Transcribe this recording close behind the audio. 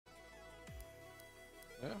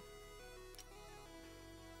Yeah.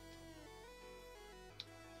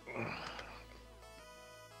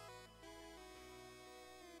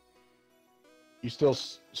 You still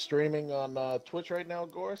streaming on Twitch right now,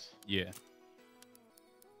 Gorse? Yeah.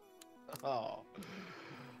 Oh, I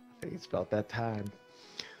think it's about that time.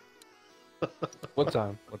 What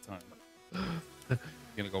time? What time? You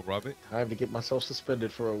gonna go rub it? Time to get myself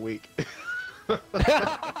suspended for a week.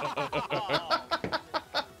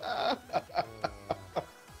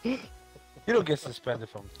 You don't get suspended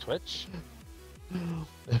from Twitch. No,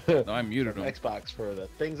 I muted him. Xbox for the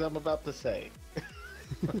things I'm about to say.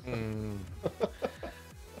 I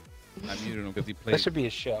muted him because he played. That should be a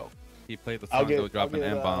show. He played the song they were dropping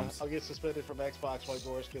M bombs. I'll get suspended from Xbox while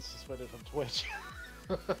Gorse gets suspended from Twitch.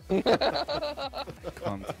 You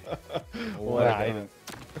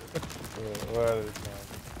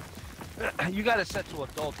got it set to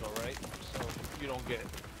adult though, right? So you don't get.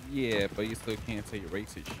 Yeah, but you still can't say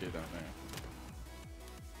racist shit on there.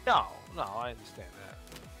 No, I understand that.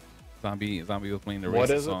 Zombie was playing the What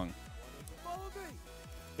racist is it? song.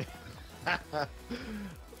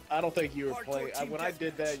 I don't think you were playing. When I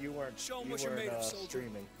did that, you weren't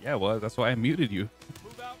streaming. Yeah, well, that's why I muted you.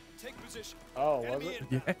 Move out, take position. Oh, was it?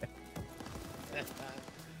 Yeah.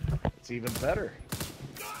 It's even better.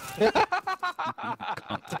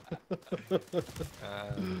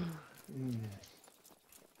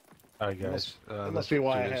 Alright, guys. That must be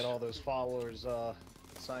why I had all those followers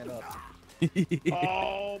sign up.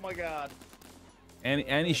 Oh my god.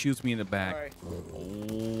 And he shoots me in the back. Sorry.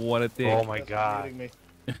 What a dick. Oh my That's god. For muting me.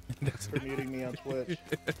 That's for muting me on Twitch.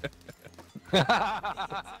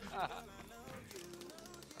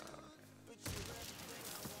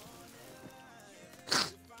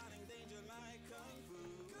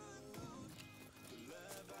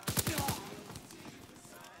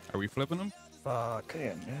 Are we flipping them? Fuck.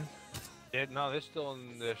 Damn, man. No, they're still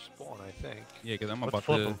in their spawn, I think. Yeah, because I'm Let's about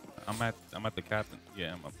flip to. 'em. I'm at the captain.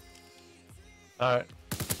 Yeah, I'm up. Alright.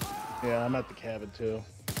 Yeah, I'm at the cabin too.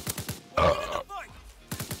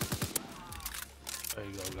 There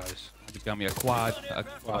you go, guys. Just got me a quad, a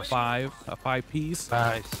five piece,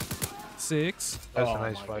 Nice. 6, That's Oh a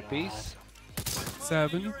nice my 5-piece.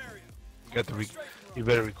 7. You got to you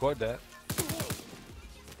better record that.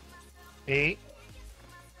 8.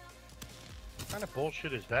 What kind of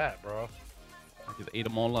bullshit is that, bro? I just ate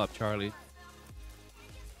them all up, Charlie.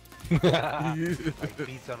 Like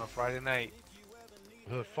pizza on a Friday night.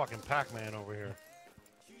 The fucking Pac-Man over here.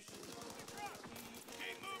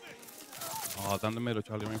 Oh, down the middle,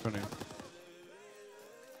 Charlie, right in front of you.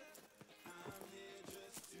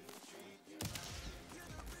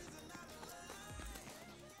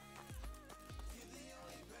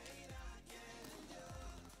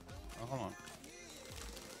 Oh, hold on.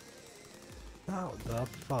 How the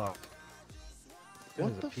fuck?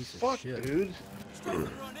 What the fuck, dude?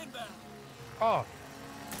 Oh!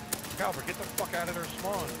 Calvert, get the fuck out of their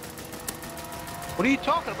spawn. What are you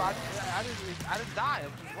talking about? I didn't die.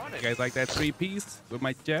 I'm just running. You guys like that 3-piece with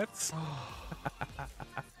my jets?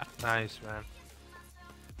 Nice, man.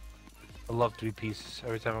 I love 3 pieces.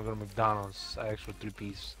 Every time I go to McDonald's, I ask for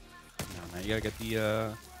 3-piece. No, man, you gotta get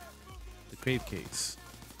the crave case.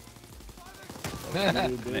 Dude,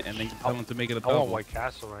 And then you tell them to make it a I want double. White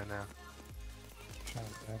Castle right now.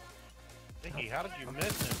 Nicky, how did you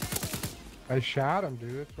miss him? I shot him,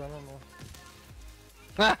 dude. So I don't know.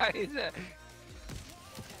 He's a-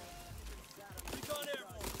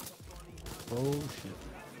 Oh shit.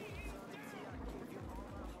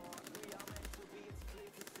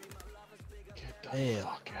 Get the Damn.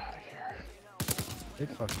 fuck out of here. They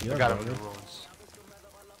fucked you I up. got him in brother. the ruins.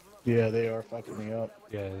 Yeah, they are fucking me up.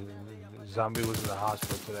 Yeah, Zombie was in the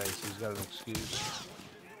hospital today, so he's got an excuse.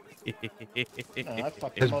 I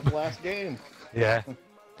fucked him up last game. Yeah.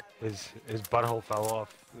 His butthole fell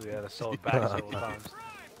off. We had to sew it back several times.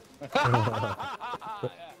 Recon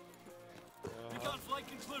flight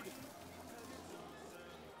concluded.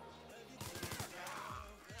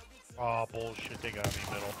 Oh, bullshit, they got me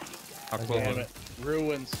middle. How close Damn was it.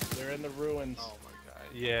 Ruins. They're in the ruins. Oh my god.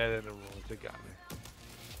 Yeah, they're in the ruins. They got me.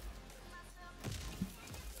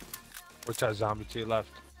 What's that zombie to your left?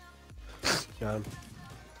 Got him.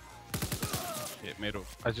 Shit, middle.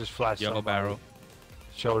 I just flashed Yellow somebody. barrel.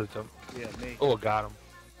 Showed it to him. Yeah, me. Oh, I got him.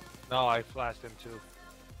 No, I flashed him too.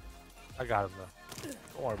 I got him though.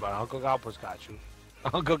 Don't worry about it. Uncle Galpa's got you.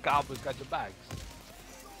 Uncle Galpa's got your bags.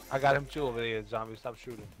 I got him too over there, zombie. Stop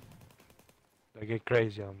shooting. They get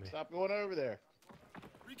crazy on me. Stop going over there.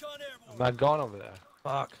 Recon airborne. I'm not going over there.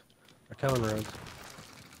 Fuck. They're coming around.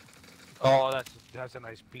 Oh, that's a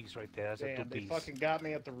nice piece right there. That's a Damn, two they piece. fucking got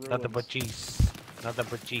me at the ruins. Nothing but cheese. Nothing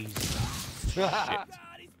but cheese.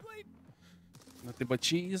 Nothing but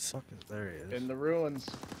cheese. Fuck is there? He is. In the ruins.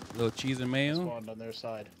 Little cheese and mayo. Spawned on their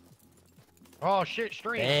side. Oh shit,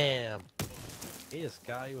 stream. Damn. He just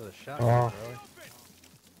got you with a shotgun, bro.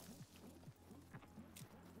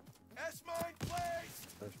 S-mine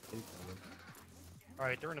placed! There's people in him.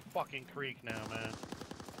 Alright, they're in the fucking creek now, man.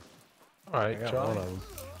 I Alright, got Charlie. one of them.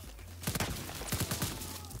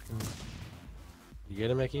 You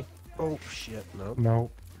get him, Mickey? Oh shit! Nope.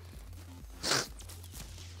 No.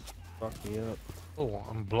 Fuck me up. Oh,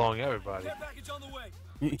 I'm blowing everybody. Care package on the way.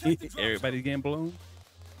 Everybody getting blown.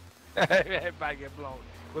 Everybody get blown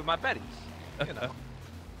with my betties. You know.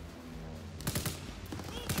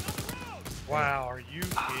 Wow, are you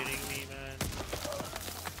kidding me, man?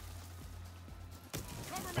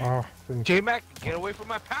 Oh, thing. J-Mac, get away from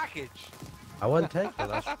my package. I wouldn't take it.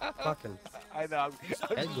 That's fucking. I know. I'm just Head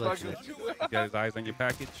fucking glitching. with you. You got his eyes on your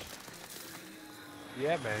package.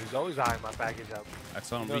 Yeah, man. He's always eyeing my package up. I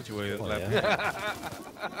saw him He reach away with his Oh, left yeah.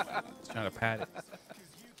 hand. He's trying to pat it.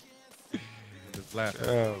 With his left.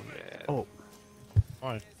 Oh, man. Oh.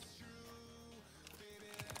 Fine.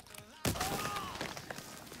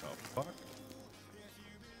 Oh, fuck.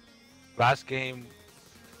 Last game.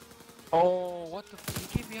 Oh, what the?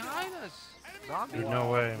 He came behind us. Zombie. There's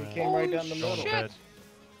no way, He man. came right down the Holy middle. shit.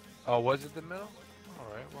 Oh, was it the middle? All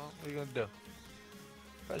right. Well, what are you gonna do?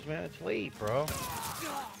 Because, man, it's late, bro. Who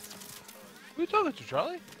are you talking to,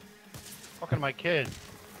 Charlie? Fucking my kid.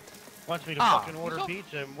 Wants me to Ah, fucking order he's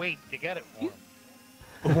pizza and wait to get it for him.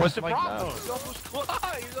 What's the Like, problem? no. He's over school.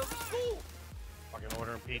 He's over school. Fucking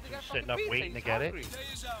ordering pizza He and got sitting fucking up pizza, waiting to he's get it. hungry.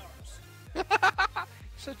 Day is ours.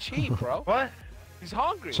 He's so cheap, bro. What? He's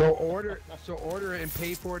hungry. So order it and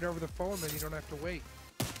pay for it over the phone, then you don't have to wait.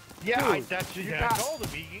 Yeah, Dude, that's you I got- told him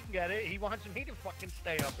he can get it. He wants me to fucking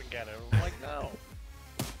stay up and get it. I'm like, no.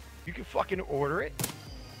 You can fucking order it.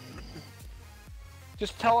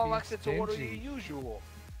 Just tell Being Alexa to order the stingy. usual.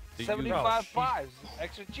 The 75 usual. fives,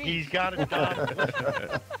 extra cheese. He's got a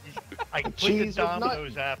Domino's. I put the Cheese with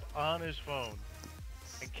Domino's app on his phone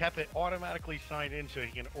and kept it automatically signed in so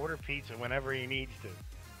he can order pizza whenever he needs to.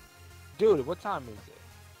 Dude, what time is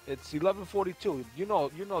it? It's 11:42. You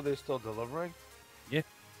know they're still delivering.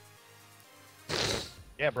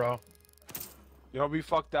 Yeah, bro. You know, we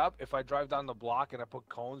fucked up. If I drive down the block and I put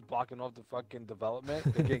cones blocking off the fucking development,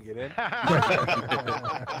 they can't get in.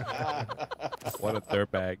 What a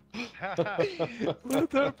dirtbag. What a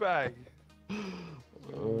dirtbag.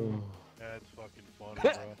 That's fucking funny,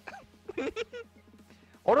 bro.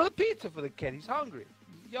 Order the pizza for the kid. He's hungry.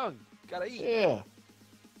 He's young. Gotta eat. Yeah.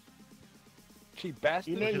 Cheap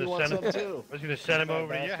bastard. You know Gonna you want send some too. I was gonna send him Bad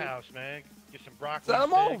over to your bastard. house, man. Get some broccoli Send him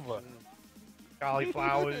sticks over. and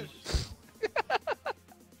cauliflowers.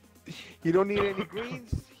 You don't need any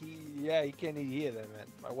greens? He can't eat here then, man.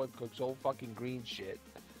 My wife cooks all fucking green shit.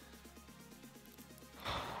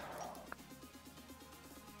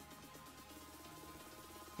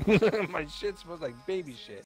 My shit smells like baby shit.